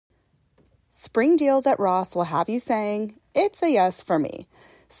Spring deals at Ross will have you saying, it's a yes for me.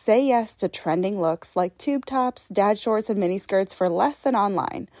 Say yes to trending looks like tube tops, dad shorts, and miniskirts for less than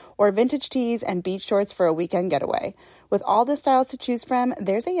online, or vintage tees and beach shorts for a weekend getaway. With all the styles to choose from,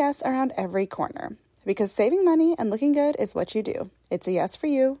 there's a yes around every corner. Because saving money and looking good is what you do. It's a yes for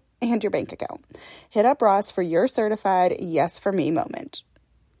you and your bank account. Hit up Ross for your certified yes for me moment.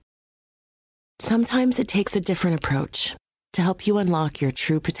 Sometimes it takes a different approach to help you unlock your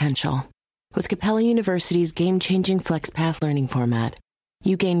true potential. With Capella University's game-changing FlexPath learning format,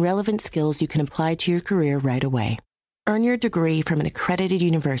 you gain relevant skills you can apply to your career right away. Earn your degree from an accredited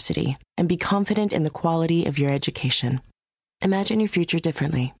university and be confident in the quality of your education. Imagine your future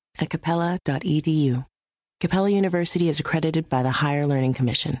differently at capella.edu. Capella University is accredited by the Higher Learning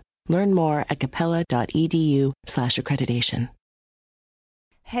Commission. Learn more at capella.edu/accreditation.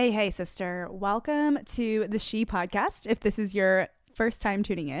 Hey, sister. Welcome to the She Podcast. If this is your first time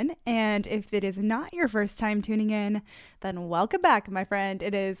tuning in, and if it is not your first time tuning in, then welcome back, my friend.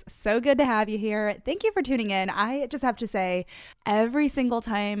 It is so good to have you here. Thank you for tuning in. I just have to say, every single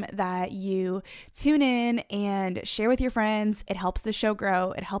time that you tune in and share with your friends, it helps the show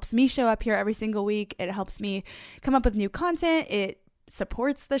grow. It helps me show up here every single week. It helps me come up with new content. It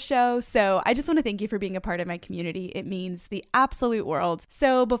supports the show. So I just want to thank you for being a part of my community. It means the absolute world.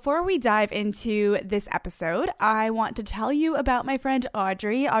 So before we dive into this episode, I want to tell you about my friend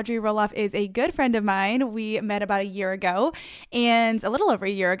Audrey. Audrey Roloff is a good friend of mine. We met about a year ago, and a little over a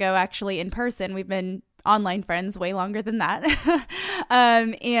year ago, actually, in person. We've been online friends way longer than that.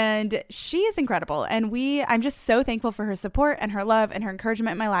 And she is incredible. And I'm just so thankful for her support and her love and her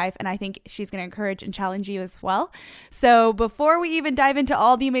encouragement in my life. And I think she's going to encourage and challenge you as well. So before we even dive into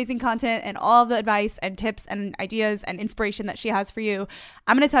all the amazing content and all the advice and tips and ideas and inspiration that she has for you,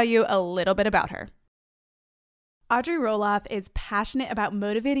 I'm going to tell you a little bit about her. Audrey Roloff is passionate about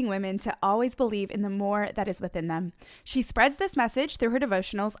motivating women to always believe in the more that is within them. She spreads this message through her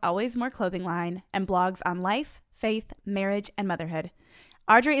devotionals, Always More clothing line, and blogs on life, faith, marriage, and motherhood.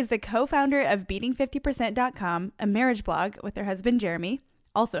 Audrey is the co-founder of Beating50%.com, a marriage blog with her husband, Jeremy,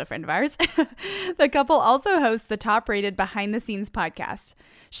 also a friend of ours. The couple also hosts the top-rated Behind the Scenes podcast.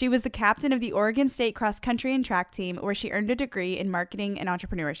 She was the captain of the Oregon State cross country and track team, where she earned a degree in marketing and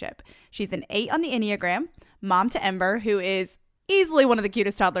entrepreneurship. She's an 8 on the Enneagram, mom to Ember, who is easily one of the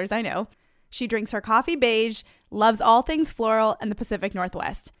cutest toddlers I know. She drinks her coffee beige, loves all things floral and the Pacific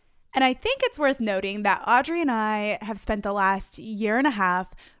Northwest. And I think it's worth noting that Audrey and I have spent the last year and a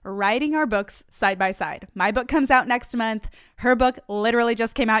half writing our books side by side. My book comes out next month. Her book literally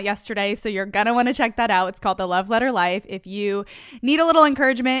just came out yesterday, so you're going to want to check that out. It's called The Love Letter Life. If you need a little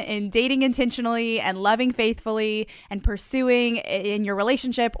encouragement in dating intentionally and loving faithfully and pursuing in your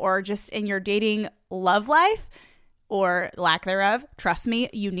relationship or just in your dating love life, or lack thereof, trust me,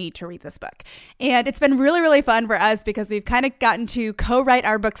 you need to read this book. And it's been really, really fun for us because we've kind of gotten to co-write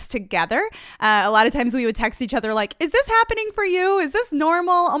our books together. A lot of times we would text each other like, is this happening for you? Is this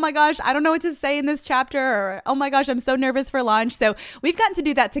normal? Oh my gosh, I don't know what to say in this chapter. Or, oh my gosh, I'm so nervous for launch. So we've gotten to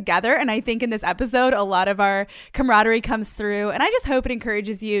do that together. And I think in this episode, a lot of our camaraderie comes through. And I just hope it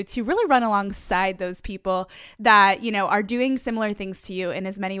encourages you to really run alongside those people that, you know, are doing similar things to you in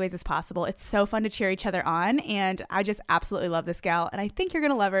as many ways as possible. It's so fun to cheer each other on. And I just absolutely love this gal, and I think you're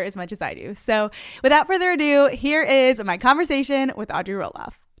going to love her as much as I do. So without further ado, here is my conversation with Audrey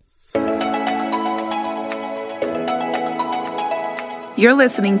Roloff. You're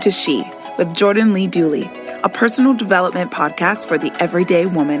listening to She with Jordan Lee Dooley, a personal development podcast for the everyday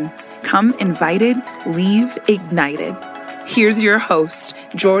woman. Come invited, leave ignited. Here's your host,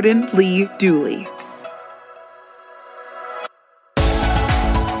 Jordan Lee Dooley.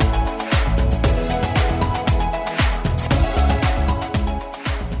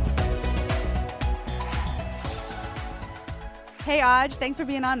 Hey, Audrey, thanks for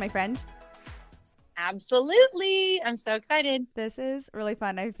being on, my friend. Absolutely. I'm so excited. This is really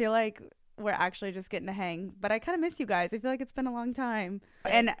fun. I feel like we're actually just getting to hang, but I kind of miss you guys. I feel like it's been a long time.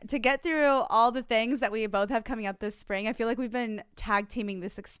 And to get through all the things that we both have coming up this spring, I feel like we've been tag teaming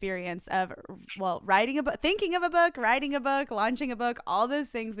this experience of, well, writing a book, thinking of a book, writing a book, launching a book, all those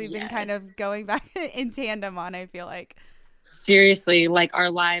things we've been kind of going back in tandem on, I feel like. Seriously, like our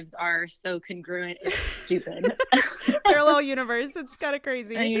lives are so congruent. It's stupid. Parallel universe. It's kind of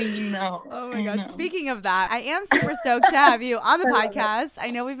crazy. I know. Oh my gosh. Speaking of that, I am super stoked to have you on the podcast. I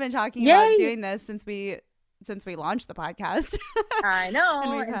know we've been talking about doing this since we launched the podcast. I know.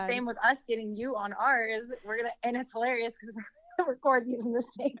 And same with us getting you on ours. And it's hilarious because record these in the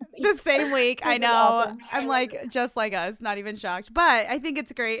same week. The same week. I know. Awesome. I'm like, just like us, not even shocked. But I think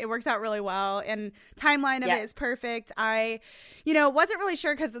it's great. It works out really well. And timeline of it is perfect. I, wasn't really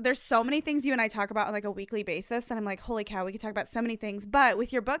sure because there's so many things you and I talk about on like a weekly basis. And I'm like, holy cow, we could talk about so many things. But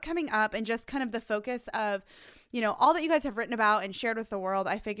with your book coming up and just kind of the focus of, all that you guys have written about and shared with the world,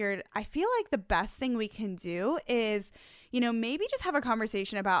 I feel like the best thing we can do is maybe just have a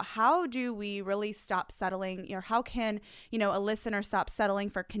conversation about how do we really stop settling, or how can, a listener stop settling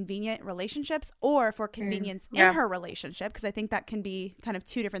for convenient relationships or for convenience in her relationship? Because I think that can be kind of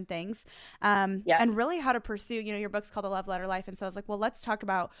two different things. And really how to pursue, your book's called The Love Letter Life. And so I was like, well, let's talk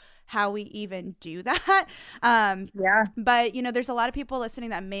about how we even do that. But, there's a lot of people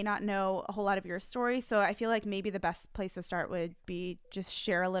listening that may not know a whole lot of your story. So I feel like maybe the best place to start would be just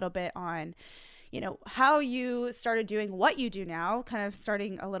share a little bit on how you started doing what you do now, kind of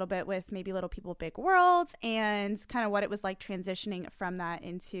starting a little bit with maybe Little People, Big Worlds, and kind of what it was like transitioning from that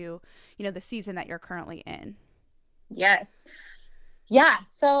into, the season that you're currently in. Yes. Yeah.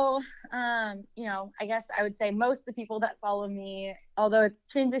 So, I guess I would say most of the people that follow me, although it's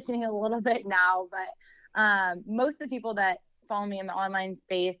transitioning a little bit now, but most of the people that follow me in the online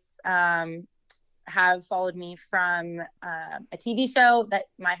space have followed me from a TV show that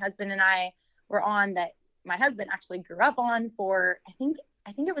my husband and I were on, that my husband actually grew up on for, I think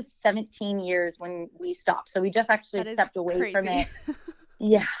it was 17 years when we stopped. So we just actually stepped away from it.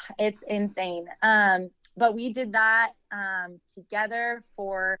 Yeah, it's insane. But we did that together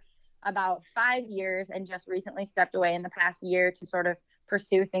for about 5 years and just recently stepped away in the past year to sort of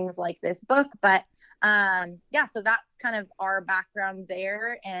pursue things like this book. But so that's kind of our background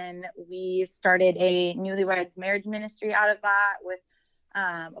there. And we started a newlyweds marriage ministry out of that with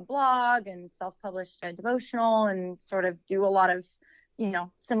a blog and self-published a devotional, and sort of do a lot of,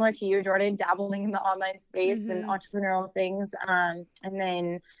 similar to you, Jordan, dabbling in the online space and entrepreneurial things. And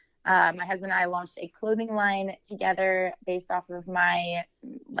then my husband and I launched a clothing line together based off of my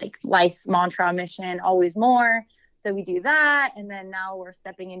life mantra mission, always more. So we do that. And then now we're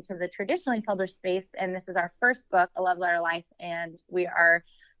stepping into the traditionally published space. And this is our first book, A Love Letter Life. And we are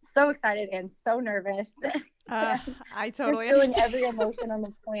so excited and so nervous. I totally feeling every emotion on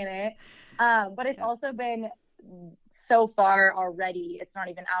the planet. But it's also been so far already, it's not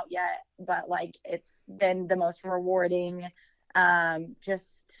even out yet, but it's been the most rewarding,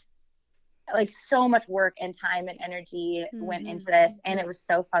 just so much work and time and energy went into this. And it was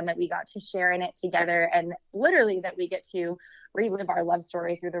so fun that we got to share in it together, and literally that we get to relive our love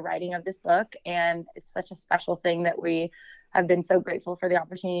story through the writing of this book. And it's such a special thing that we have been so grateful for the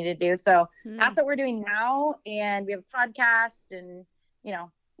opportunity to do. So that's what we're doing now. And we have a podcast and,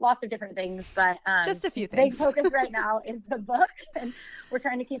 lots of different things, but just a few things. Big focus right now is the book. And we're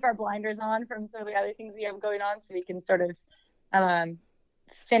trying to keep our blinders on from some of the other things we have going on so we can sort of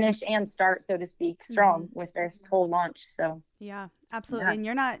finish and start, so to speak, strong with this whole launch. So yeah, absolutely. And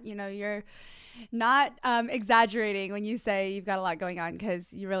you're not, you're not exaggerating when you say you've got a lot going on,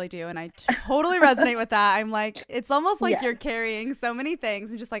 because you really do. And I totally resonate with that. I'm like, it's almost like you're carrying so many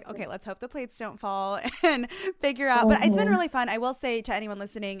things and just like, okay, let's hope the plates don't fall and figure out. But it's been really fun. I will say to anyone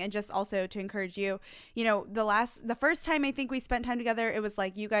listening, and just also to encourage you, the first time I think we spent time together, it was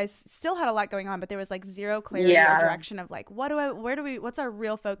like you guys still had a lot going on, but there was zero clarity or direction of what's our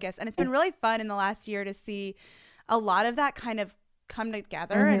real focus. And it's been really fun in the last year to see a lot of that kind of come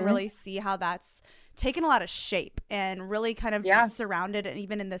together and really see how that's taken a lot of shape and really kind of surrounded, and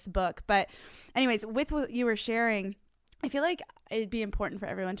even in this book. But anyways, with what you were sharing, I feel like it'd be important for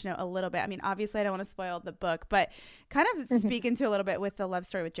everyone to know a little bit. I mean, obviously I don't want to spoil the book, but kind of speak into a little bit with the love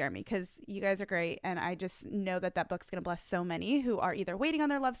story with Jeremy, because you guys are great. And I just know that book's going to bless so many who are either waiting on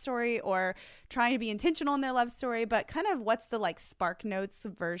their love story or trying to be intentional in their love story. But kind of what's the Spark Notes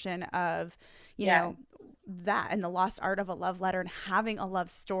version of, you know, that and the lost art of a love letter and having a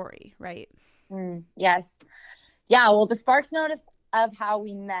love story, right? Yes. Yeah. Well, the Sparks Notice of how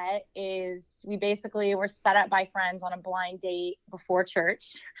we met is we basically were set up by friends on a blind date before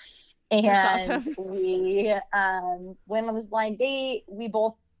church. And awesome. We went on this blind date. We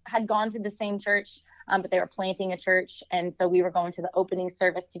both had gone to the same church, but they were planting a church. And so we were going to the opening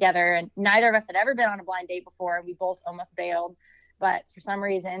service together. And neither of us had ever been on a blind date before. We both almost bailed. But for some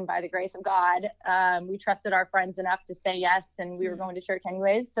reason, by the grace of God, we trusted our friends enough to say yes. And we were going to church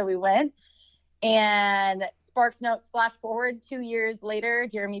anyways. So we went. And Sparks Notes flash forward 2 years later,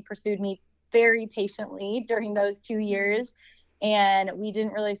 Jeremy pursued me very patiently during those 2 years. And we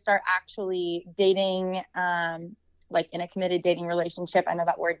didn't really start actually dating, in a committed dating relationship. I know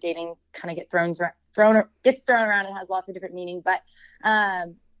that word dating kind of gets thrown around and has lots of different meaning, but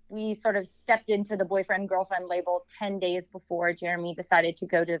we sort of stepped into the boyfriend-girlfriend label 10 days before Jeremy decided to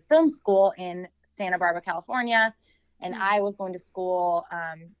go to film school in Santa Barbara, California. And I was going to school,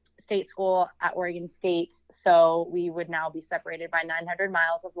 state school at Oregon State. So we would now be separated by 900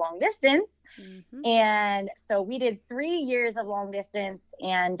 miles of long distance. And so we did 3 years of long distance.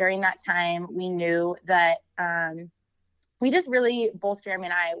 And during that time, we knew that we just really, both Jeremy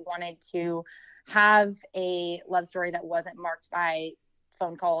and I, wanted to have a love story that wasn't marked by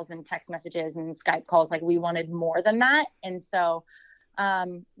phone calls and text messages and Skype calls. Like, we wanted more than that. And so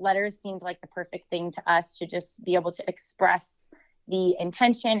letters seemed like the perfect thing to us to just be able to express the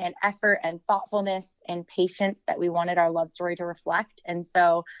intention and effort and thoughtfulness and patience that we wanted our love story to reflect. And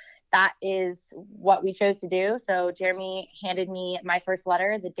so that is what we chose to do. So Jeremy handed me my first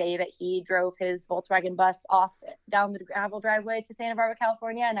letter the day that he drove his Volkswagen bus off down the gravel driveway to Santa Barbara,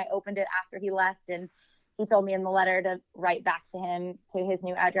 California. And I opened it after he left, and he told me in the letter to write back to him to his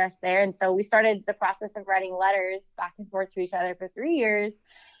new address there. And so we started the process of writing letters back and forth to each other for 3 years.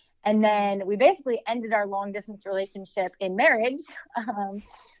 And then we basically ended our long distance relationship in marriage.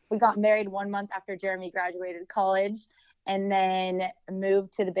 We got married 1 month after Jeremy graduated college, and then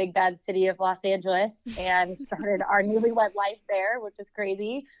moved to the big bad city of Los Angeles and started our newlywed life there, which is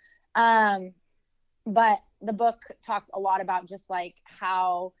crazy. But the book talks a lot about just like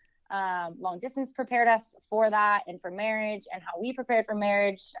how long distance prepared us for that and for marriage, and how we prepared for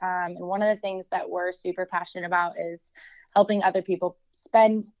marriage. And one of the things that we're super passionate about is helping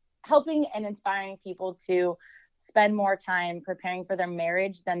and inspiring people to spend more time preparing for their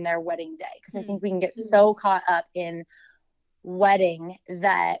marriage than their wedding day. Because I think we can get so caught up in wedding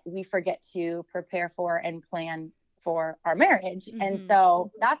that we forget to prepare for and plan for our marriage. And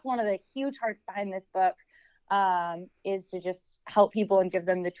so that's one of the huge hearts behind this book, is to just help people and give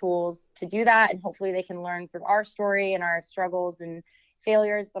them the tools to do that. And hopefully they can learn through our story and our struggles and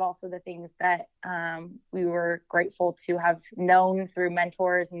failures, but also the things that we were grateful to have known through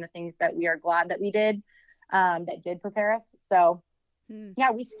mentors, and the things that we are glad that we did, that did prepare us. So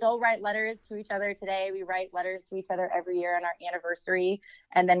yeah, we still write letters to each other today. We write letters to each other every year on our anniversary,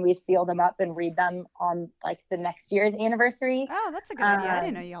 and then we seal them up and read them on like the next year's anniversary. Oh, that's a good idea. I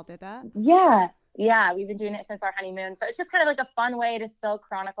didn't know y'all did that. Yeah, we've been doing it since our honeymoon. So it's just kind of like a fun way to still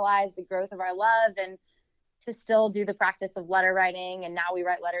chronicleize the growth of our love, and to still do the practice of letter writing. And now we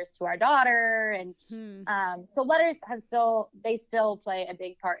write letters to our daughter. And so letters they still play a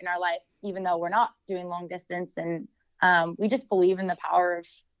big part in our life, even though we're not doing long distance. And we just believe in the power of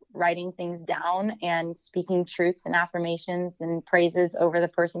writing things down and speaking truths and affirmations and praises over the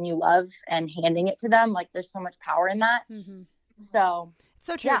person you love and handing it to them. Like, there's so much power in that. So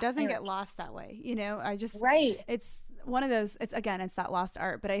true. It doesn't get lost that way. You know, it's one of those, it's that lost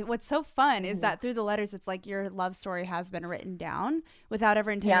art. But what's so fun is that through the letters, it's like your love story has been written down without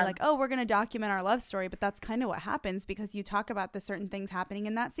ever intending like, oh, we're going to document our love story. But that's kind of what happens, because you talk about the certain things happening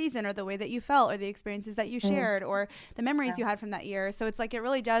in that season, or the way that you felt, or the experiences that you shared, or the memories you had from that year. So it's like, it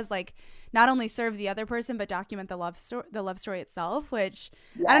really does like not only serve the other person, but document the love story itself, which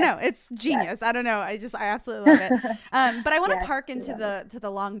I don't know, it's genius. I don't know. I absolutely love it. But I want to park into the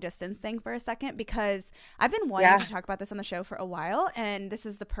long distance thing for a second, because I've been wanting to talk about this on the show for a while, and this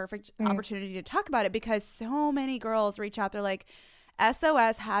is the perfect opportunity to talk about it, because so many girls reach out. They're like,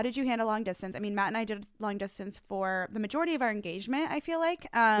 SOS, how did you handle long distance? I mean, Matt and I did long distance for the majority of our engagement, I feel like.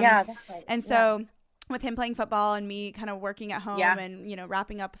 That's right. And so with him playing football and me kind of working at home and, you know,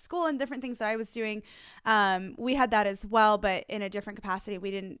 wrapping up school and different things that I was doing, we had that as well, but in a different capacity.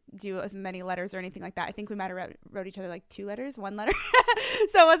 We didn't do as many letters or anything like that. I think we might have wrote each other like 2 letters, 1 letter.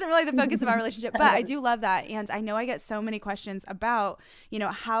 So it wasn't really the focus of our relationship, but I do love that. And I know I get so many questions about, you know,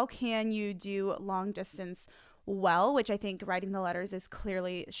 how can you do long distance well, which I think writing the letters is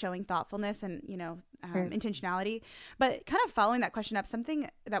clearly showing thoughtfulness and, you know, intentionality. But kind of following that question up, something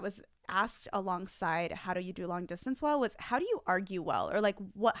that was asked alongside how do you do long distance well was, how do you argue well? Or like,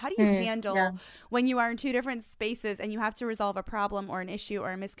 how do you handle when you are in 2 different spaces and you have to resolve a problem or an issue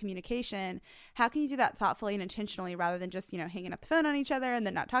or a miscommunication? How can you do that thoughtfully and intentionally, rather than just, you know, hanging up the phone on each other and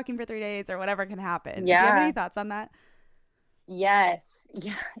then not talking for 3 days or whatever can happen? Do you have any thoughts on that? Yes.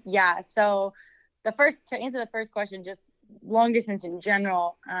 Yeah. So to answer the first question, just long distance in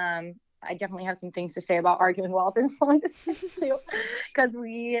general, I definitely have some things to say about arguing well through long distance too, because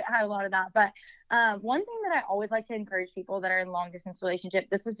we had a lot of that. But one thing that I always like to encourage people that are in long distance relationship,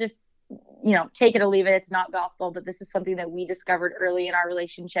 this is just, you know, take it or leave it. It's not gospel, but this is something that we discovered early in our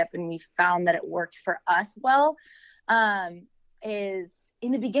relationship, and we found that it worked for us well. Is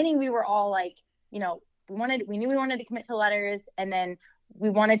in the beginning, we were all like, you know, we knew we wanted to commit to letters, and then we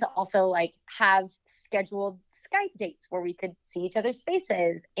wanted to also like have scheduled Skype dates where we could see each other's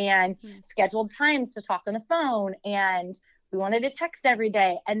faces and scheduled times to talk on the phone. And we wanted to text every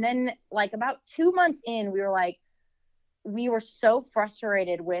day. And then like about 2 months in, we were like, we were so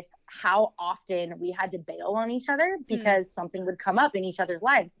frustrated with how often we had to bail on each other because something would come up in each other's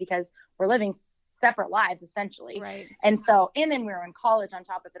lives because we're living separate lives essentially. Right. And so, and then we were in college on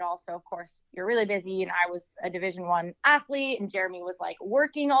top of it all. So of course you're really busy, and I was a Division I athlete, and Jeremy was like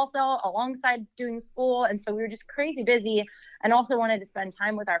working also alongside doing school. And so we were just crazy busy, and also wanted to spend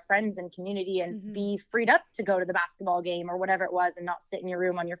time with our friends and community and be freed up to go to the basketball game or whatever it was and not sit in your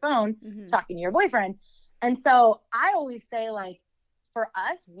room on your phone talking to your boyfriend. And so I always say, like, for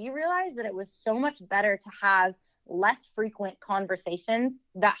us, we realized that it was so much better to have less frequent conversations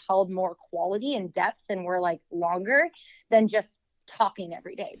that held more quality and depth and were like longer than just talking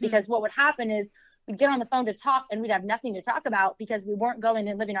every day. Because what would happen is we'd get on the phone to talk and we'd have nothing to talk about because we weren't going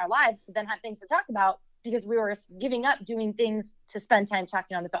and living our lives to then have things to talk about because we were giving up doing things to spend time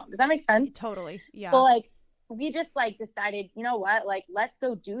talking on the phone. Does that make sense? Totally. Yeah. So like, we just like decided, you know what, like, let's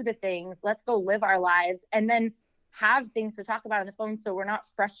go do the things, let's go live our lives, and then have things to talk about on the phone. So we're not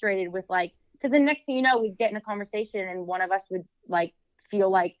frustrated with like, because the next thing you know, we'd get in a conversation and one of us would like feel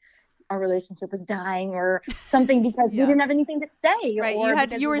like our relationship was dying or something because we didn't have anything to say. Right.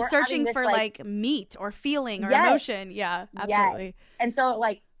 Or you were searching this, for like meat or feeling or emotion. Yeah, absolutely. Yes. And so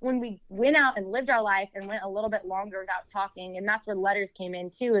like when we went out and lived our life and went a little bit longer without talking, and that's where letters came in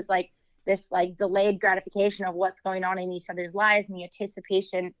too, is like this like delayed gratification of what's going on in each other's lives and the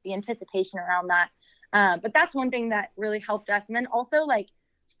anticipation around that. But that's one thing that really helped us. And then also like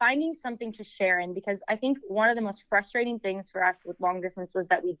finding something to share in, because I think one of the most frustrating things for us with long distance was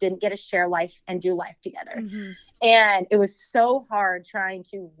that we didn't get to share life and do life together. And it was so hard trying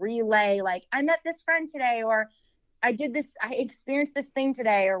to relay, like, I met this friend today, or I experienced this thing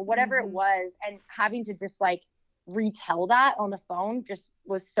today, or whatever it was. And having to just like retell that on the phone just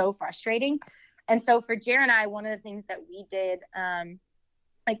was so frustrating. And so for Jer and I, one of the things that we did,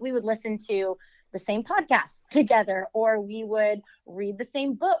 like we would listen to the same podcasts together, or we would read the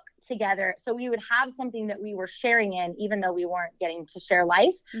same book together. So we would have something that we were sharing in, even though we weren't getting to share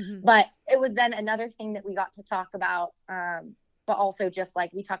life. But it was then another thing that we got to talk about. But also just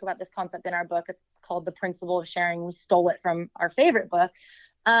like we talk about this concept in our book, it's called The Principle of Sharing. We stole it from our favorite book.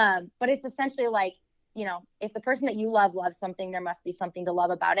 But it's essentially like, you know, if the person that you love loves something, there must be something to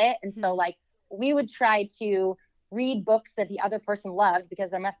love about it. And so like we would try to read books that the other person loved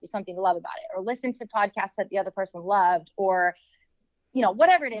because there must be something to love about it, or listen to podcasts that the other person loved, or, you know,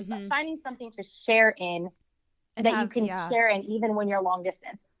 whatever it is, but finding something to share in and that you can share in even when you're long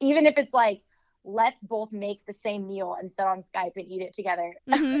distance, even if it's like, let's both make the same meal and sit on Skype and eat it together.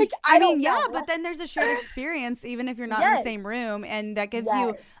 Like, I mean, but then there's a shared experience, even if you're not in the same room. And that gives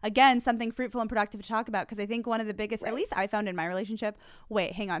you, again, something fruitful and productive to talk about. Because I think one of the biggest, at least I found in my relationship,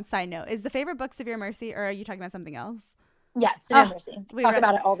 wait, hang on, side note, is the favorite book Severe Mercy, or are you talking about something else? Yes, Severe Mercy. Talk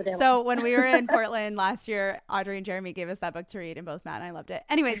about it all the day. So when we were in Portland last year, Audrey and Jeremy gave us that book to read, and both Matt and I loved it.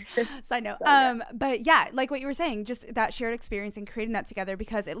 Anyways, side note. But yeah, like what you were saying, just that shared experience and creating that together,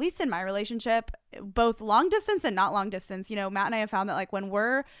 because at least in my relationship, both long distance and not long distance, you know, Matt and I have found that like when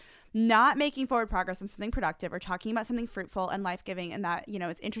we're not making forward progress on something productive or talking about something fruitful and life-giving and that, you know,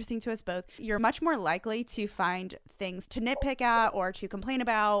 it's interesting to us both, you're much more likely to find things to nitpick at or to complain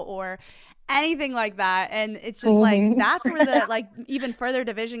about or anything like that. And it's just like, that's where the like even further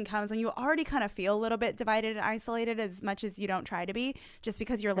division comes, when you already kind of feel a little bit divided and isolated, as much as you don't try to be, just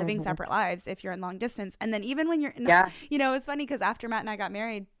because you're living separate lives if you're in long distance. And then even when you're you know, it's funny because after Matt and I got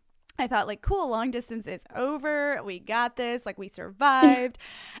married, I thought like, cool, long distance is over. We got this. Like, we survived.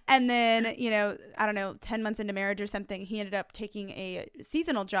 And then, you know, I don't know, 10 months into marriage or something, he ended up taking a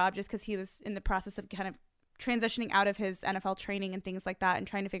seasonal job just because he was in the process of kind of transitioning out of his NFL training and things like that and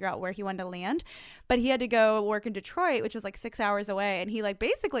trying to figure out where he wanted to land. But he had to go work in Detroit, which was like 6 hours away. And he like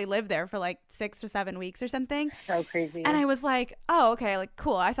basically lived there for like 6 or 7 weeks or something. So crazy. And I was like, oh, okay, like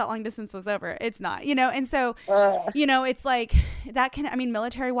cool. I thought long distance was over. It's not, you know? And so, you know, it's like that can, I mean,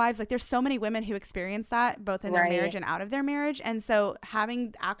 military wives, like there's so many women who experience that both in their marriage and out of their marriage. And so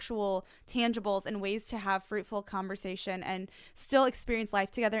having actual tangibles and ways to have fruitful conversation and still experience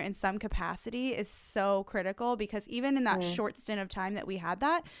life together in some capacity is so critical, because even in that short stint of time that we had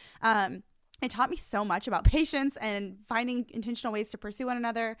that, it taught me so much about patience and finding intentional ways to pursue one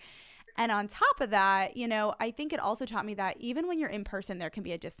another. And on top of that, you know, I think it also taught me that even when you're in person, there can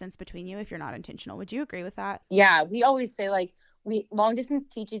be a distance between you if you're not intentional. Would you agree with that? Yeah, we always say like long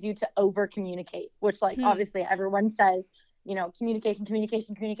distance teaches you to over communicate, which like obviously everyone says, you know, communication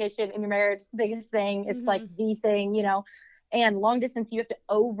in your marriage, the biggest thing. It's like the thing, you know. And long distance, you have to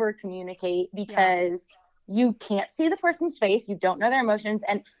over communicate because you can't see the person's face. You don't know their emotions.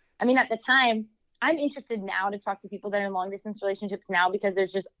 And I mean, at the time, I'm interested now to talk to people that are in long distance relationships now, because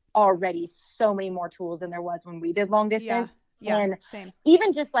there's just already so many more tools than there was when we did long distance. And same.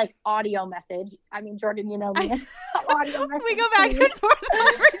 Even just like audio message. I mean, Jordan, you know me. Audio message. We go back and forth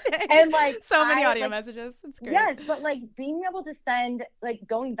every day. And like so many audio messages. It's great. Yes, but like being able to send, like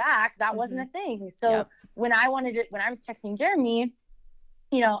going back, that wasn't a thing. So when I was texting Jeremy,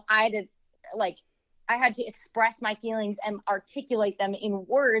 you know, I had to express my feelings and articulate them in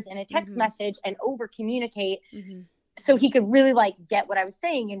words in a text message and over communicate so he could really like get what I was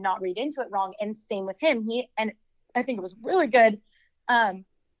saying and not read into it wrong. And same with him. And I think it was really good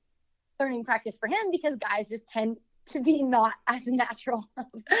learning practice for him, because guys just tend to be not as natural.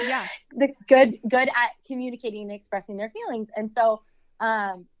 Good at communicating and expressing their feelings. And so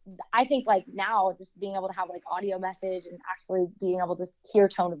I think like now just being able to have like audio message and actually being able to hear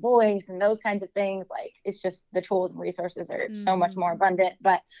tone of voice and those kinds of things, like it's just the tools and resources are so much more abundant.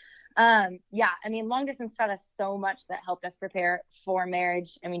 But I mean, long distance taught us so much that helped us prepare for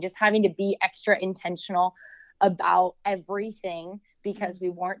marriage. I mean, just having to be extra intentional about everything because we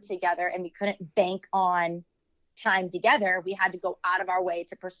weren't together and we couldn't bank on time together. We had to go out of our way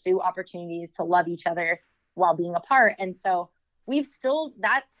to pursue opportunities to love each other while being apart. And so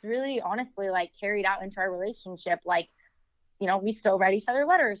that's really honestly like carried out into our relationship. Like, you know, we still write each other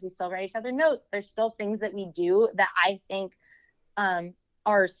letters. We still write each other notes. There's still things that we do that I think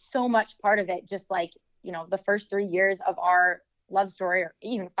are so much part of it. Just like, you know, the first 3 years of our love story, or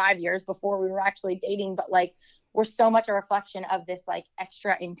even 5 years before we were actually dating, but like we're so much a reflection of this like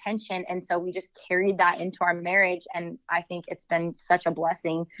extra intention. And so we just carried that into our marriage. And I think it's been such a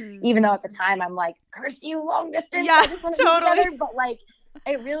blessing, even though at the time I'm like, curse you, long distance. I just want to be together. But like,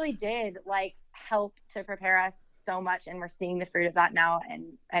 it really did like help to prepare us so much. And we're seeing the fruit of that now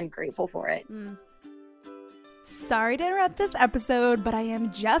and grateful for it. Sorry to interrupt this episode, but I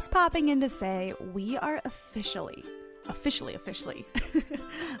am just popping in to say we are officially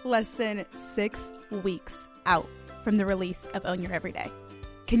less than 6 weeks out from the release of Own Your Everyday.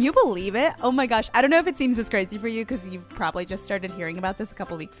 Can you believe it? Oh my gosh. I don't know if it seems as crazy for you because you've probably just started hearing about this a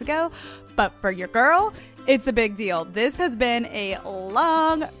couple weeks ago, but for your girl, it's a big deal. This has been a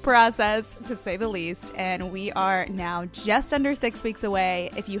long process, to say the least, and we are now just under 6 weeks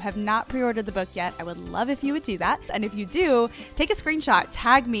away. If you have not pre-ordered the book yet, I would love if you would do that. And if you do, take a screenshot,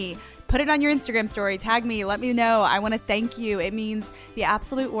 tag me, put it on your Instagram story, tag me, let me know. I want to thank you. It means the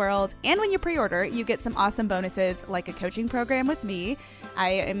absolute world. And when you pre-order, you get some awesome bonuses like a coaching program with me. I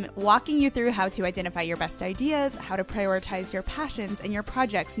am walking you through how to identify your best ideas, how to prioritize your passions and your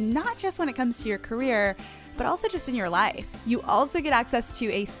projects, not just when it comes to your career, but also just in your life. You also get access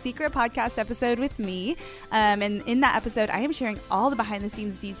to a secret podcast episode with me. And in that episode, I am sharing all the behind the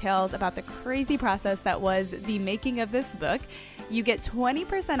scenes details about the crazy process that was the making of this book. You get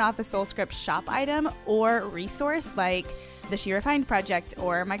 20% off a SoulScript shop item or resource like the She Refined Project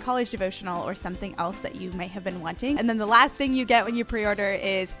or my college devotional or something else that you may have been wanting. And then the last thing you get when you pre-order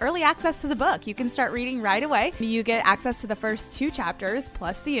is early access to the book. You can start reading right away. You get access to the first 2 chapters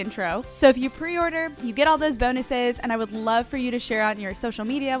plus the intro. So if you pre-order, you get all those bonuses, and I would love for you to share on your social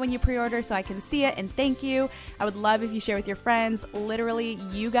media when you pre-order so I can see it and thank you. I would love if you share with your friends. Literally,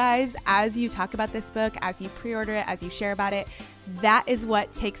 you guys, as you talk about this book, as you pre-order it, as you share about it, that is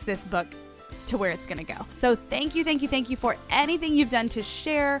what takes this book to where it's going to go. So thank you for anything you've done to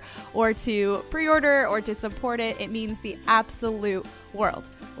share or to pre-order or to support it. It means the absolute world.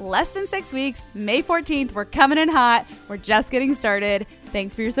 Less than 6 weeks, May 14th, we're coming in hot. We're just getting started.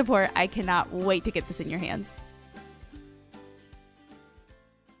 Thanks for your support. I cannot wait to get this in your hands.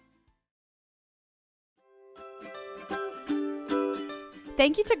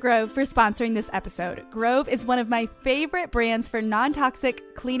 Thank you to Grove for sponsoring this episode. Grove is one of my favorite brands for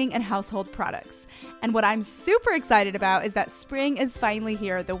non-toxic cleaning and household products. And what I'm super excited about is that spring is finally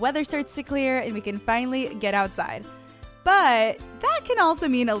here. The weather starts to clear and we can finally get outside. But that can also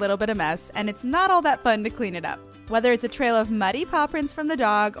mean a little bit of mess, and it's not all that fun to clean it up. Whether it's a trail of muddy paw prints from the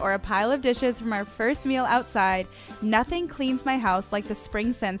dog or a pile of dishes from our first meal outside, nothing cleans my house like the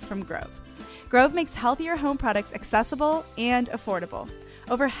spring scents from Grove. Grove makes healthier home products accessible and affordable.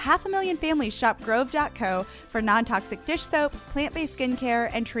 Over 500,000 families shop Grove.co for non-toxic dish soap, plant-based skincare,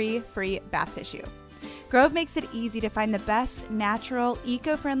 and tree-free bath tissue. Grove makes it easy to find the best, natural,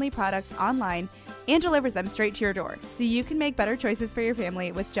 eco-friendly products online and delivers them straight to your door, so you can make better choices for your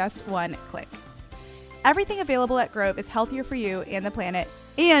family with just one click. Everything available at Grove is healthier for you and the planet,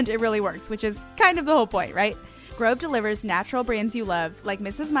 and it really works, which is kind of the whole point, right? Grove delivers natural brands you love, like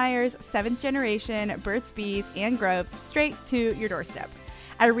Mrs. Meyer's, 7th Generation, Burt's Bees, and Grove, straight to your doorstep.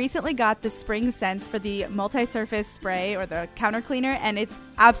 I recently got the Spring Scents for the multi-surface spray or the counter cleaner, and it's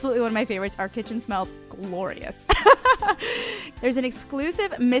absolutely one of my favorites. Our kitchen smells glorious. There's an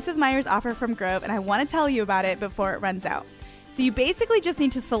exclusive Mrs. Meyer's offer from Grove, and I want to tell you about it before it runs out. So you basically just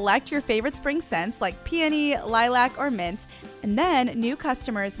need to select your favorite spring scents like peony, lilac, or mint, and then new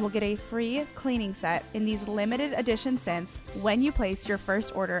customers will get a free cleaning set in these limited edition scents when you place your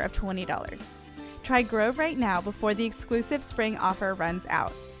first order of $20. Try Grove right now before the exclusive spring offer runs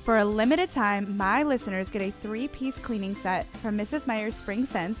out. For a limited time, my listeners get a 3-piece cleaning set from Mrs. Meyer's Spring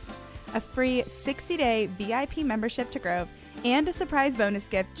Scents, a free 60-day VIP membership to Grove, and a surprise bonus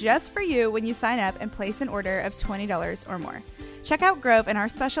gift just for you when you sign up and place an order of $20 or more. Check out Grove and our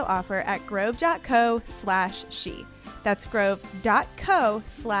special offer at grove.co/she. That's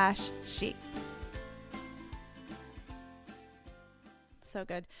grove.co/she. So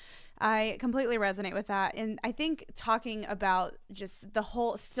good. I completely resonate with that. And I think talking about just the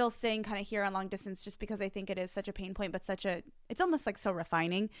whole still staying kind of here on long distance, just because I think it is such a pain point, but it's almost like so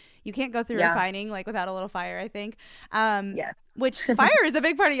refining. You can't go through refining like without a little fire, I think. Yes. Which fire is a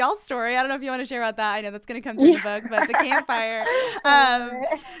big part of y'all's story. I don't know if you want to share about that. I know that's going to come through the book, but the campfire.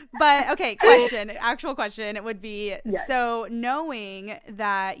 But okay, actual question would be, so knowing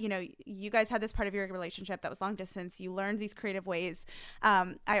that, you guys had this part of your relationship that was long distance, you learned these creative ways.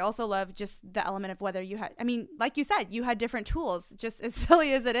 I also love just the element of whether you had, like you said, you had different tools, just as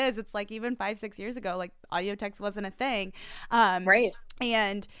silly as it is. It's like even 5-6 years ago, like audio text wasn't a thing. Right.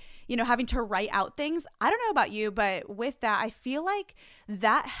 And having to write out things. I don't know about you, but with that, I feel like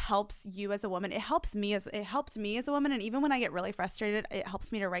that helps you as a woman. It helped me as a woman. And even when I get really frustrated, it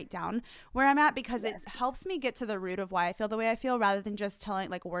helps me to write down where I'm at, because it helps me get to the root of why I feel the way I feel, rather than just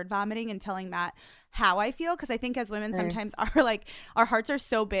word vomiting and telling Matt how I feel. Because I think as women, sometimes our hearts are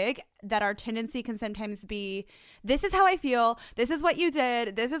so big that our tendency can sometimes be, this is how I feel, this is what you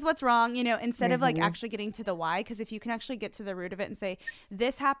did, this is what's wrong, instead of actually getting to the why. Because if you can actually get to the root of it and say,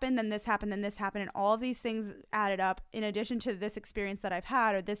 this happened, then this happened, then this happened, and all of these things added up in addition to this experience that I've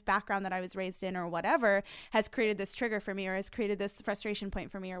had, or this background that I was raised in, or whatever, has created this trigger for me, or has created this frustration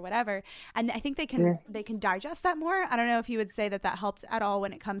point for me, or whatever. And I think they can digest that more. I don't know if you would say that helped at all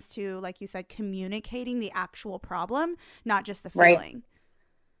when it comes to, like you said, communicating the actual problem, not just the feeling. Right.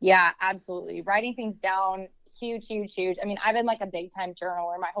 Yeah, absolutely. Writing things down, huge. I've been a big time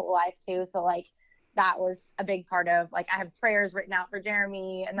journaler my whole life too. So that was a big part of I have prayers written out for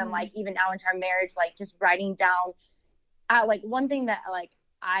Jeremy. And then even now into our marriage, just writing down one thing that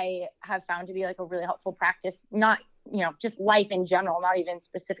I have found to be a really helpful practice, not, just life in general, not even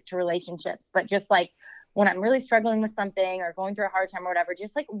specific to relationships, but just when I'm really struggling with something or going through a hard time or whatever,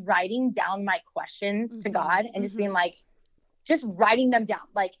 just writing down my questions to God and just being just writing them down,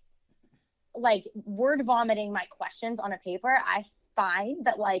 word vomiting my questions on a paper. I find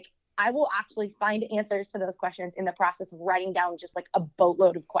that I will actually find answers to those questions in the process of writing down just a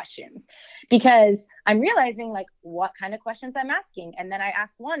boatload of questions, because I'm realizing what kind of questions I'm asking. And then I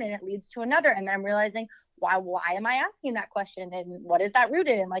ask one and it leads to another. And then I'm realizing why am I asking that question? And what is that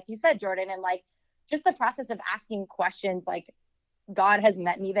rooted in? Like you said, Jordan, and just the process of asking questions, God has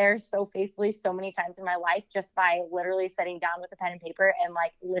met me there so faithfully so many times in my life, just by literally sitting down with a pen and paper and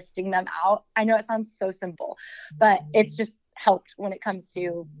listing them out. I know it sounds so simple, but it's just helped when it comes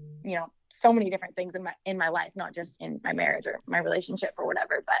to, so many different things in my life, not just in my marriage or my relationship or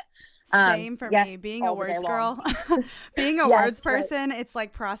whatever. But same for me, being a words girl, being a words person, it's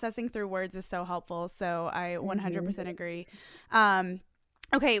processing through words is so helpful. So I 100% agree.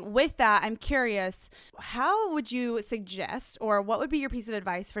 Okay, with that, I'm curious, how would you suggest, or what would be your piece of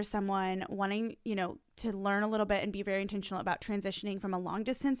advice for someone wanting, to learn a little bit and be very intentional about transitioning from a long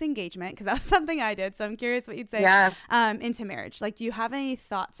distance engagement, because that was something I did, so I'm curious what you'd say, into marriage. Do you have any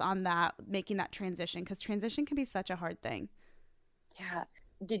thoughts on that, making that transition? Because transition can be such a hard thing. Yeah.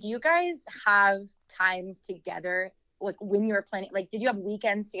 Did you guys have times together when you were planning, did you have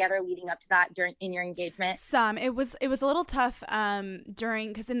weekends together leading up to that in your engagement? It was a little tough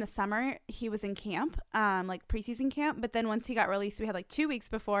because in the summer he was in camp, preseason camp, but then once he got released, we had 2 weeks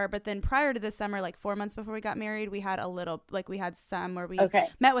before, but then prior to the summer, 4 months before we got married, we had a little, we had some where we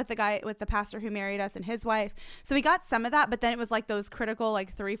met with the pastor who married us and his wife. So we got some of that, but then it was those critical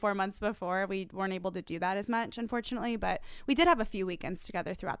 3-4 months before, we weren't able to do that as much, unfortunately, but we did have a few weekends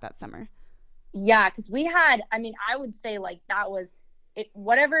together throughout that summer. Yeah, because we had, I would say that was it,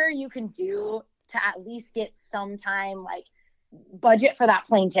 whatever you can do to at least get some time, budget for that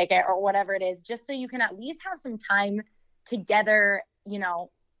plane ticket or whatever it is, just so you can at least have some time together,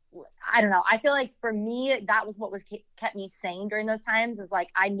 I don't know. I feel like for me, that was what was kept me sane during those times, is like,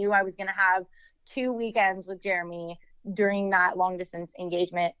 I knew I was going to have 2 weekends with Jeremy during that long distance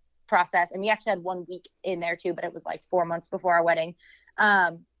engagement process. And we actually had 1 week in there too, but it was like 4 months before our wedding.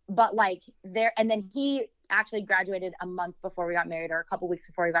 But like there, and then he actually graduated a month before we got married, or a couple weeks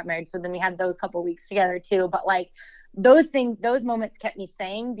before we got married. So then we had those couple weeks together too. But like those moments kept me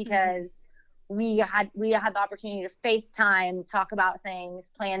sane, because we had the opportunity to FaceTime, talk about things,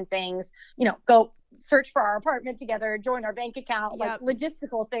 plan things, go search for our apartment together, join our bank account, like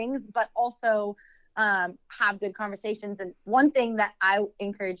logistical things, but also have good conversations. And one thing that I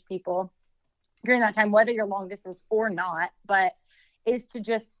encourage people during that time, whether you're long distance or not, but is to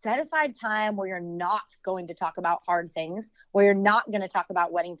just set aside time where you're not going to talk about hard things, where you're not going to talk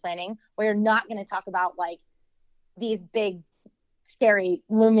about wedding planning, where you're not going to talk about like these big, scary,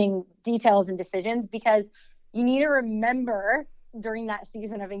 looming details and decisions, because you need to remember during that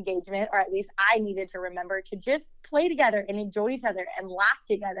season of engagement, or at least I needed to remember, to just play together and enjoy each other and laugh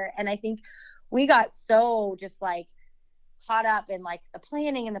together. And I think we got so just like caught up in like the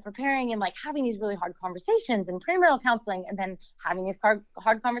planning and the preparing and like having these really hard conversations and premarital counseling, and then having these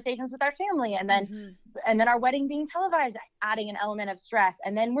hard conversations with our family, and then our wedding being televised, adding an element of stress,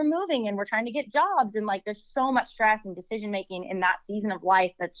 and then we're moving and we're trying to get jobs, and like there's so much stress and decision making in that season of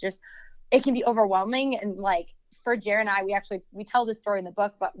life that's just, it can be overwhelming. And like for Jared and I, we tell this story in the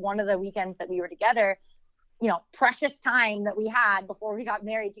book, but one of the weekends that we were together, precious time that we had before we got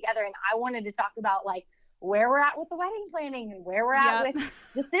married together, and I wanted to talk about like where we're at with the wedding planning and where we're at with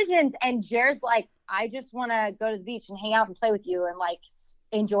decisions. And Jared's like, I just want to go to the beach and hang out and play with you and like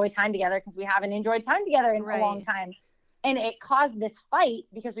enjoy time together, because we haven't enjoyed time together in a long time. And it caused this fight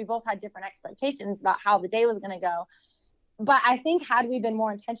because we both had different expectations about how the day was going to go. But I think had we been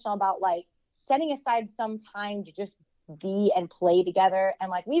more intentional about like setting aside some time to just be and play together,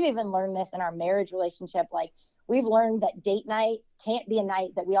 and like we've even learned this in our marriage relationship, like we've learned that date night can't be a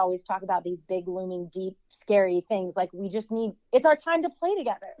night that we always talk about these big, looming, deep, scary things. Like we just it's our time to play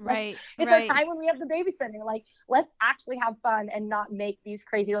together. Right. It's our time when we have the babysitter. Like let's actually have fun and not make these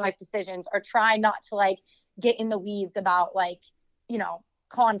crazy life decisions, or try not to like get in the weeds about like,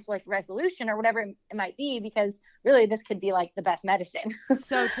 conflict resolution or whatever it might be, because really this could be like the best medicine.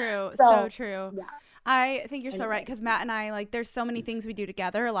 So true. So true. Yeah. I think you're so right, because Matt and I, like, there's so many things we do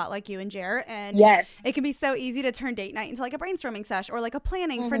together, a lot like you and Jer, and it can be so easy to turn date night into like a brainstorming sesh or like a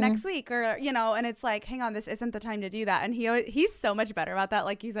planning for next week, or and it's like, hang on, this isn't the time to do that. And he's so much better about that,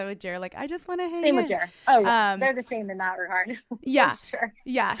 like you said with Jer, like I just want to hang Same with Jer. Oh yeah, they're the same in that regard. Yeah, sure.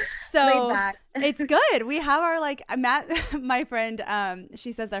 Yeah, so it's good. We have our like Matt, my friend,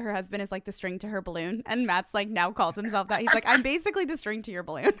 she says that her husband is like the string to her balloon, and Matt's like now calls himself that. He's like, I'm basically the string to your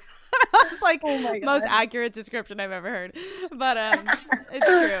balloon. I was like, oh my God, most accurate description I've ever heard. But it's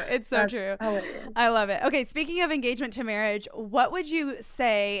true. It's so true. Hilarious. I love it. Okay, speaking of engagement to marriage, what would you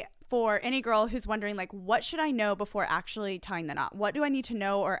say for any girl who's wondering, like, what should I know before actually tying the knot? What do I need to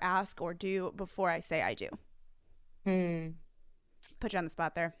know or ask or do before I say I do? Put you on the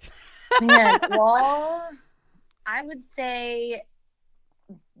spot there. Man, well, I would say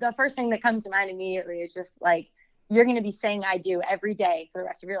the first thing that comes to mind immediately is just like, you're going to be saying I do every day for the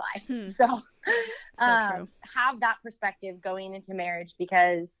rest of your life. So have that perspective going into marriage,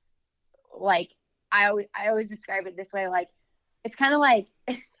 because like I always describe it this way, like it's kind of like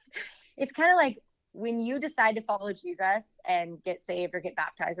when you decide to follow Jesus and get saved or get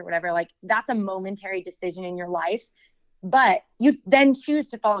baptized or whatever, like that's a momentary decision in your life, but you then choose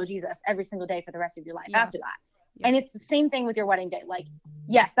to follow Jesus every single day for the rest of your life after that. Yeah. And it's the same thing with your wedding day. Like,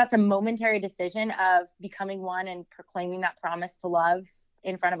 yes, that's a momentary decision of becoming one and proclaiming that promise to love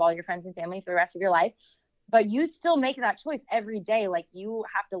in front of all your friends and family for the rest of your life. But you still make that choice every day. Like you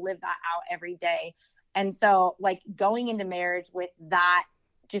have to live that out every day. And so like going into marriage with that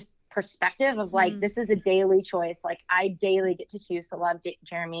just perspective of like, this is a daily choice. Like I daily get to choose to love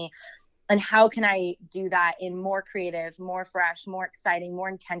Jeremy. And how can I do that in more creative, more fresh, more exciting, more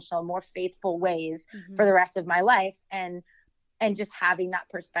intentional, more faithful ways for the rest of my life? And just having that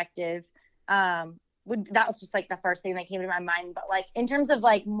perspective, that was just like the first thing that came to my mind. But like in terms of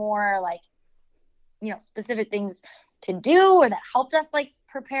like more like, specific things to do or that helped us like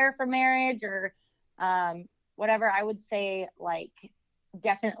prepare for marriage or whatever, I would say like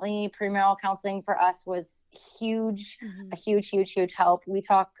definitely premarital counseling for us was huge, a huge help. We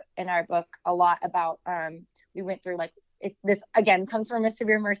talk in our book a lot about, we went through like this again comes from Miss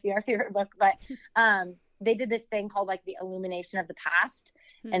Severe Mercy, our favorite book, but they did this thing called like the illumination of the past.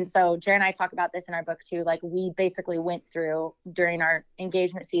 And so Jared and I talk about this in our book too. Like we basically went through during our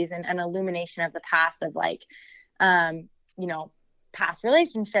engagement season, an illumination of the past of like, past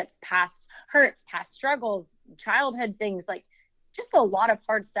relationships, past hurts, past struggles, childhood things, like just a lot of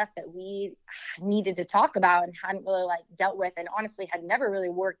hard stuff that we needed to talk about and hadn't really like dealt with, and honestly had never really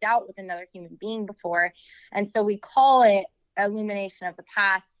worked out with another human being before. And so we call it illumination of the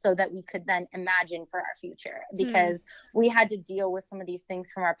past so that we could then imagine for our future, because we had to deal with some of these things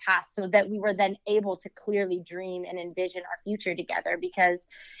from our past so that we were then able to clearly dream and envision our future together. Because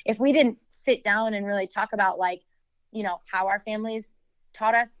if we didn't sit down and really talk about like, you know, how our families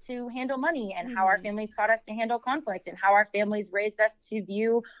taught us to handle money and how our families taught us to handle conflict and how our families raised us to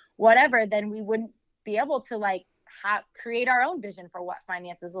view whatever, then we wouldn't be able to like create our own vision for what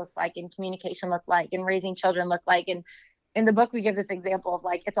finances look like and communication look like and raising children look like. And in the book, we give this example of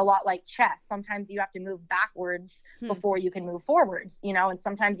like, it's a lot like chess. Sometimes you have to move backwards before you can move forwards, you know, and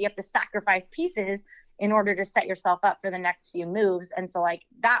sometimes you have to sacrifice pieces in order to set yourself up for the next few moves. And so like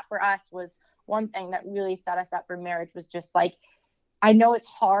that for us was one thing that really set us up for marriage, was just like, I know it's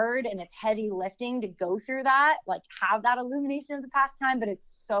hard and it's heavy lifting to go through that, like have that illumination of the past time, but it's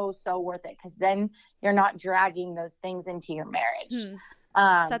so, so worth it, because then you're not dragging those things into your marriage.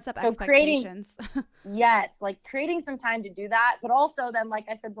 Sets up expectations. Yes, like creating some time to do that, but also then, like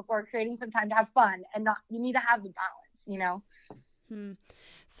I said before, creating some time to have fun, and not, you need to have the balance, you know?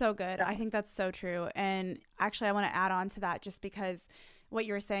 So good. I think that's so true. And actually, I want to add on to that, just because what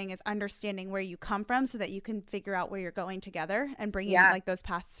you were saying is understanding where you come from so that you can figure out where you're going together and bringing like those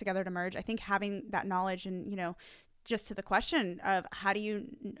paths together to merge. I think having that knowledge, and, you know, just to the question of how do you,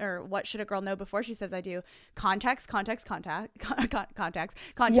 or what should a girl know before she says I do, context, I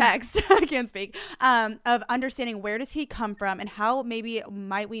can't speak, of understanding where does he come from and how maybe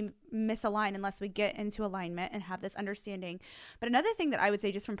might we misalign unless we get into alignment and have this understanding. But another thing that I would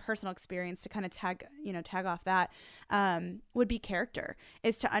say, just from personal experience, to kind of tag off that, would be character,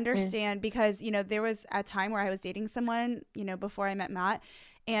 is to understand, because, you know, there was a time where I was dating someone, you know, before I met Matt,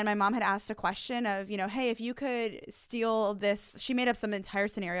 and my mom had asked a question of, you know, hey, if you could steal this, she made up some entire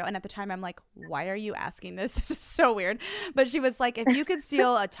scenario. And at the time I'm like, why are you asking this? This is so weird. But she was like, if you could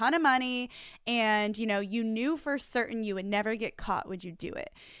steal a ton of money and, you know, you knew for certain you would never get caught, would you do it?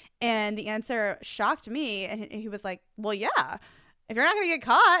 And the answer shocked me. And he was like, well, yeah. If you're not going to get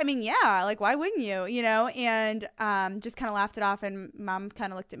caught, I mean, yeah, like, why wouldn't you, you know? And just kind of laughed it off. And mom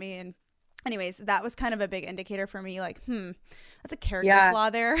kind of looked at me, and anyways, that was kind of a big indicator for me, like, that's a character flaw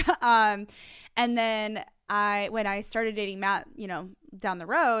there. And then when I started dating Matt, you know, down the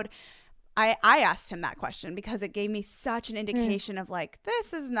road, I asked him that question because it gave me such an indication of like,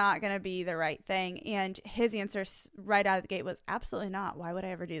 this is not going to be the right thing. And his answer right out of the gate was absolutely not. Why would I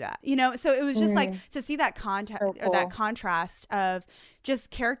ever do that? You know, so it was just like to see that or that contrast of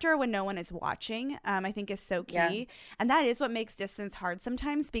just character when no one is watching, I think is so key. Yeah. And that is what makes distance hard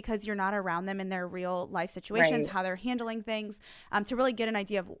sometimes, because you're not around them in their real life situations, how they're handling things, to really get an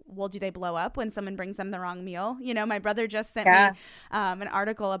idea of, well, do they blow up when someone brings them the wrong meal? You know, my brother just sent me an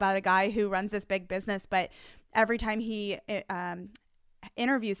article about a guy who runs this big business, but every time he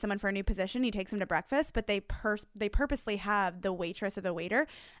interviews someone for a new position, he takes them to breakfast, but they purposely have the waitress or the waiter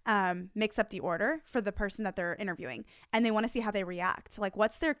mix up the order for the person that they're interviewing, and they want to see how they react. Like,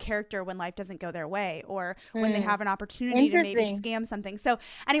 what's their character when life doesn't go their way, or when they have an opportunity to maybe scam something. So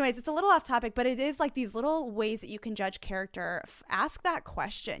anyways, it's a little off topic, but it is like these little ways that you can judge character. Ask that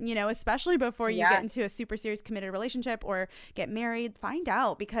question, you know, especially before you get into a super serious committed relationship or get married. Find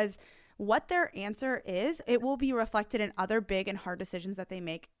out, because what their answer is, it will be reflected in other big and hard decisions that they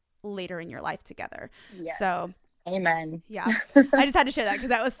make later in your life together. Yes. So amen. Yeah. I just had to share that because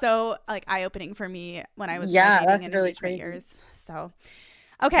that was so like eye-opening for me when I was dating that's and really engagement crazy. years. So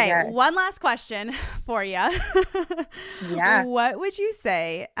okay, one last question for you. What would you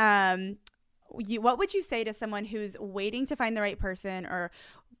say what would you say to someone who's waiting to find the right person, or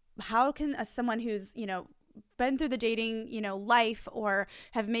how can someone who's, you know, been through the dating, you know, life, or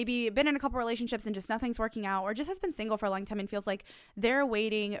have maybe been in a couple relationships and just nothing's working out, or just has been single for a long time and feels like they're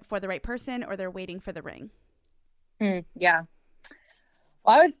waiting for the right person, or they're waiting for the ring? Well,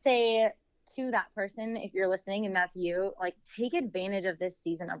 I would say to that person, if you're listening and that's you, like, take advantage of this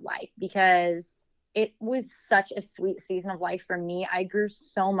season of life, because it was such a sweet season of life for me. I grew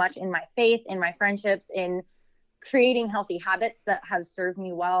so much in my faith, in my friendships, in creating healthy habits that have served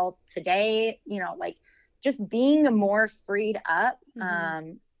me well today, you know, like just being more freed up,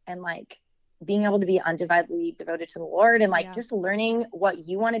 and like being able to be undividedly devoted to the Lord, and like just learning what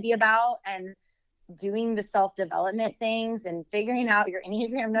you want to be about, and doing the self-development things, and figuring out your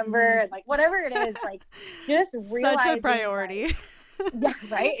Enneagram number, and like whatever it is, like just realizing such a priority. Like, yeah,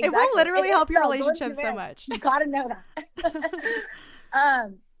 right. Exactly. It will literally help your relationship so much. You gotta know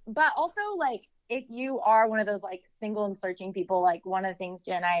that. But also, like, if you are one of those like single and searching people, like one of the things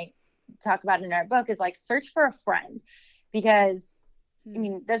Jen and I talk about in our book is like search for a friend, because I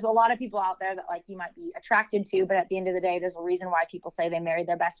mean, there's a lot of people out there that like you might be attracted to, but at the end of the day, there's a reason why people say they married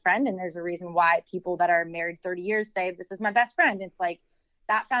their best friend. And there's a reason why people that are married 30 years say, this is my best friend. It's like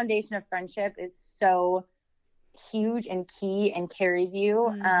that foundation of friendship is so huge and key and carries you.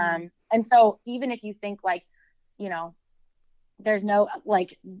 And so even if you think like, you know, there's no,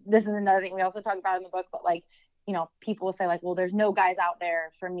 like, this is another thing we also talk about in the book, but like, you know, people will say like, well, there's no guys out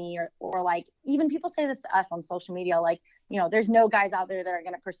there for me, or like, even people say this to us on social media, like, you know, there's no guys out there that are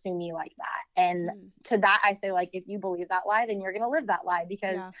going to pursue me like that. And to that, I say like, if you believe that lie, then you're going to live that lie,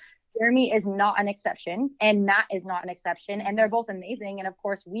 because Jeremy is not an exception and Matt is not an exception, and they're both amazing. And of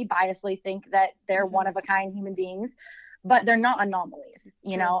course we biasly think that they're one of a kind human beings, but they're not anomalies,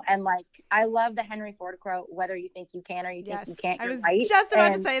 you know? And like, I love the Henry Ford quote, whether you think you can or you think you can't, you're right. I was just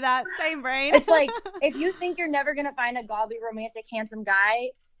about to say that. Same brain. It's like, if you think you're never going to find a godly, romantic, handsome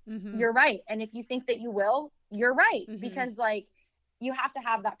guy, you're right. And if you think that you will, you're right. Because like, you have to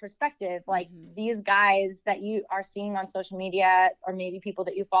have that perspective. Like these guys that you are seeing on social media, or maybe people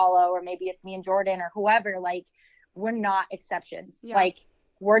that you follow, or maybe it's me and Jordan or whoever, like we're not exceptions. Like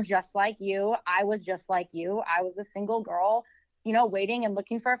we're just like you. I was just like you. I was a single girl, you know, waiting and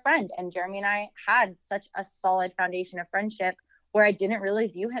looking for a friend. And Jeremy and I had such a solid foundation of friendship where I didn't really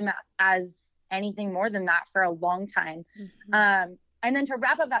view him as anything more than that for a long time. And then to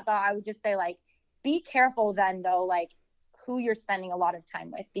wrap up that thought, I would just say like, be careful then though, like who you're spending a lot of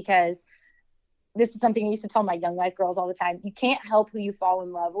time with, because this is something I used to tell my young life girls all the time. You can't help who you fall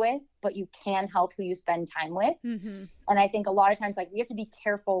in love with, but you can help who you spend time with. And I think a lot of times, like we have to be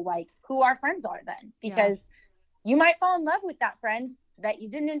careful, like who our friends are then, because you might fall in love with that friend that you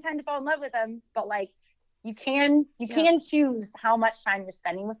didn't intend to fall in love with them, but like you can choose how much time you're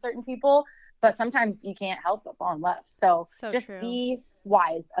spending with certain people, but sometimes you can't help but fall in love. So just be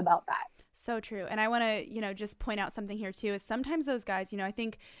wise about that. So true. And I want to, you know, just point out something here too, is sometimes those guys, you know, I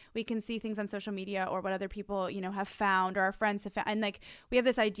think we can see things on social media or what other people, you know, have found, or our friends have found. And like, we have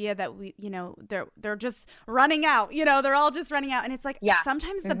this idea that we, you know, they're just running out, you know, they're all just running out. And it's like,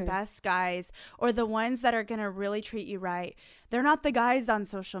 sometimes the best guys, or the ones that are going to really treat you right, they're not the guys on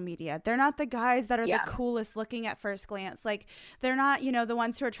social media. They're not the guys that are the coolest looking at first glance. Like they're not, you know, the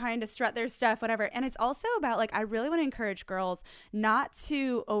ones who are trying to strut their stuff, whatever. And it's also about like, I really want to encourage girls not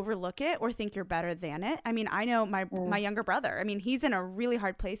to overlook it or think you're better than it. I mean, I know my younger brother, I mean, he's in a really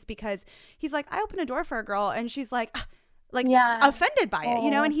hard place because he's like, I opened a door for a girl and she's like offended by it,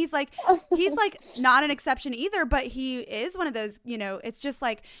 you know? And he's like not an exception either, but he is one of those, you know, it's just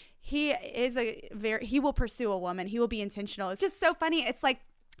like, he will pursue a woman. He will be intentional. It's just so funny. It's like,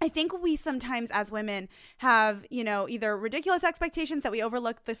 I think we sometimes as women have, you know, either ridiculous expectations that we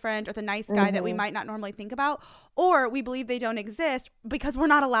overlook the friend or the nice guy that we might not normally think about, or we believe they don't exist because we're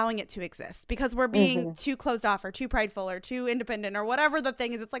not allowing it to exist, because we're being too closed off or too prideful or too independent or whatever the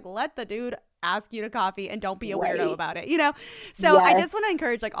thing is. It's like, let the dude ask you to coffee and don't be a weirdo about it, you know? So I just want to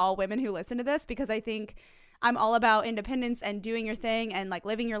encourage like all women who listen to this, because I think I'm all about independence and doing your thing and like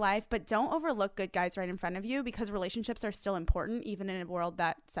living your life, but don't overlook good guys right in front of you, because relationships are still important, even in a world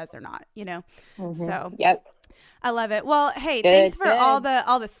that says they're not, you know? So I love it. Well, hey, thanks for all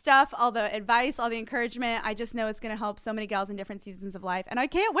the stuff, all the advice, all the encouragement. I just know it's going to help so many gals in different seasons of life, and I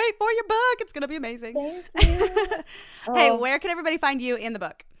can't wait for your book. It's going to be amazing. Thank you. Hey, where can everybody find you in the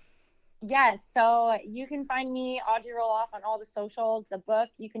book? Yes, so you can find me, Audrey Roloff, on all the socials. The book,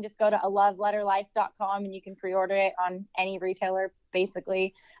 you can just go to aloveletterlife.com and you can pre-order it on any retailer,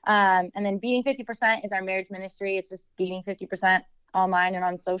 basically. And then Beating 50% is our marriage ministry. It's just Beating 50% online and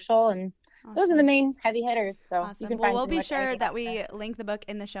on social. And those are the main heavy hitters. So you can find. We'll be sure that we link the book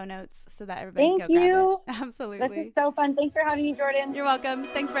in the show notes so that everybody can go grab it. Absolutely. This is so fun. Thanks for having me, Jordan. You're welcome.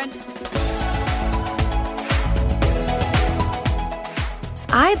 Thanks, friend.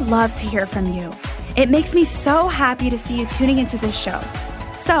 I'd love to hear from you. It makes me so happy to see you tuning into this show.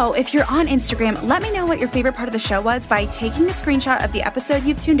 So if you're on Instagram, let me know what your favorite part of the show was by taking a screenshot of the episode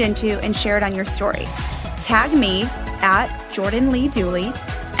you've tuned into and share it on your story. Tag me at Jordan Lee Dooley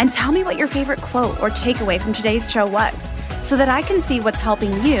and tell me what your favorite quote or takeaway from today's show was, so that I can see what's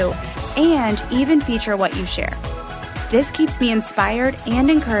helping you and even feature what you share. This keeps me inspired and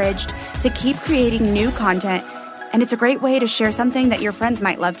encouraged to keep creating new content, and it's a great way to share something that your friends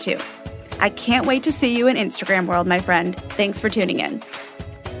might love too. I can't wait to see you in Instagram world, my friend. Thanks for tuning in.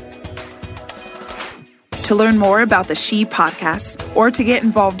 To learn more about the She Podcast or to get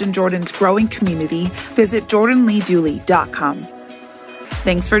involved in Jordan's growing community, visit jordanleedooley.com.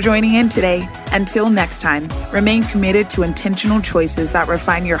 Thanks for joining in today. Until next time, remain committed to intentional choices that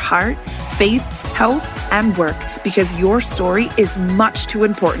refine your heart, faith, health, and work, because your story is much too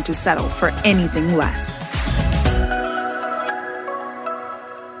important to settle for anything less.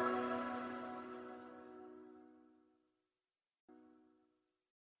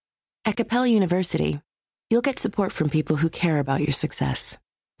 At Capella University, you'll get support from people who care about your success.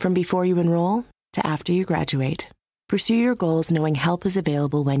 From before you enroll to after you graduate, pursue your goals knowing help is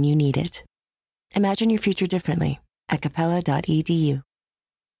available when you need it. Imagine your future differently at capella.edu.